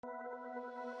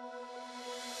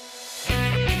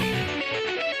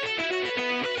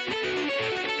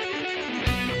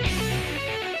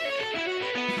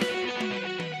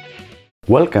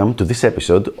Welcome to this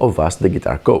episode of Ask the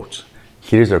Guitar Coach.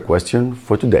 Here is our question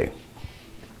for today.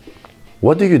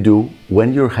 What do you do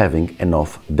when you're having an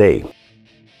off day?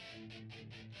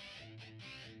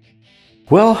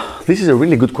 Well, this is a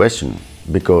really good question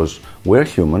because we're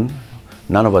human,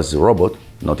 none of us is a robot,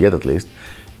 not yet at least,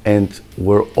 and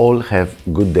we all have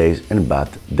good days and bad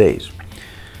days.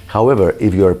 However,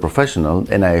 if you're a professional,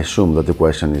 and I assume that the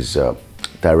question is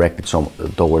directed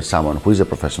towards someone who is a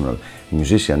professional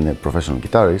musician, a professional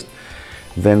guitarist,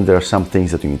 then there are some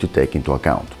things that you need to take into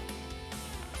account.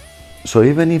 So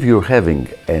even if you're having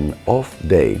an off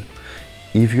day,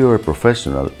 if you're a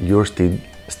professional, you're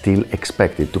still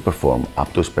expected to perform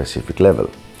up to a specific level,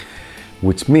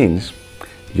 which means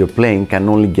your playing can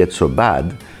only get so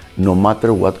bad no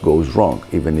matter what goes wrong.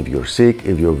 Even if you're sick,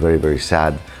 if you're very, very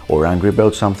sad or angry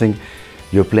about something,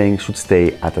 your playing should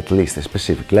stay at least a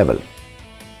specific level.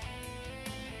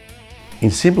 In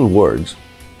simple words,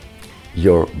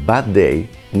 your bad day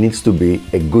needs to be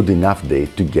a good enough day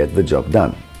to get the job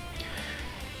done.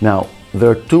 Now, there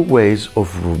are two ways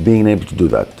of being able to do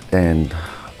that, and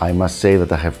I must say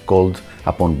that I have called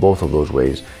upon both of those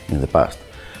ways in the past.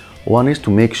 One is to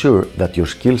make sure that your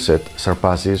skill set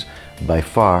surpasses by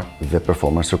far the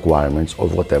performance requirements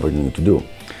of whatever you need to do.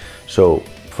 So,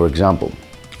 for example,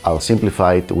 I'll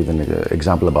simplify it with an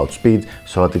example about speed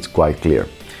so that it's quite clear.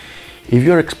 If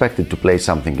you're expected to play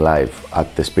something live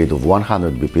at the speed of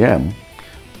 100 BPM,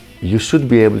 you should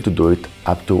be able to do it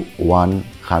up to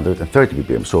 130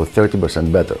 BPM, so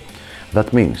 30% better.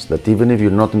 That means that even if you're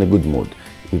not in a good mood,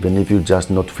 even if you're just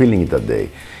not feeling it that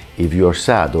day, if you're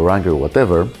sad or angry or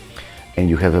whatever, and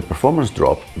you have a performance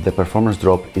drop, the performance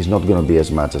drop is not going to be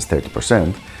as much as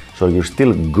 30%, so you're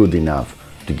still good enough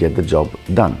to get the job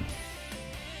done.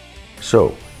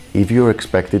 So, if you're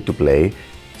expected to play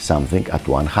something at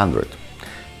 100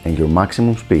 and your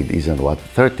maximum speed is at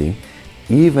 30,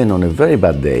 even on a very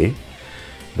bad day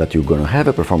that you're going to have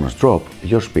a performance drop,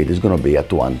 your speed is going to be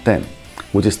at 110,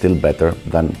 which is still better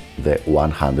than the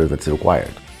 100 that's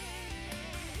required.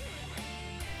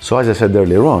 So as I said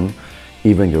earlier on,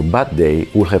 even your bad day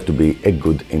will have to be a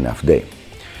good enough day.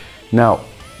 Now,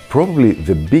 probably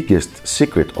the biggest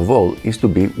secret of all is to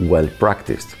be well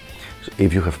practiced. So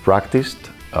if you have practiced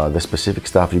the specific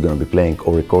stuff you're going to be playing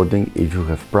or recording, if you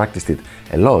have practiced it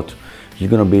a lot, you're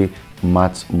going to be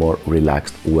much more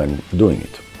relaxed when doing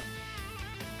it.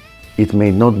 It may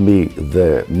not be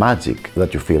the magic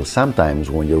that you feel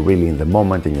sometimes when you're really in the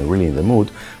moment and you're really in the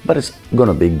mood, but it's going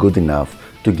to be good enough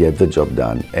to get the job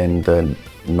done and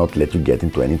not let you get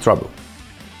into any trouble.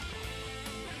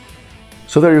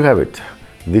 So there you have it.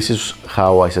 This is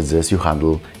how I suggest you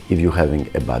handle if you're having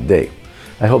a bad day.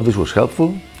 I hope this was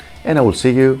helpful, and I will see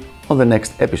you on the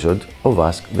next episode of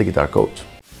Ask the Guitar Coach.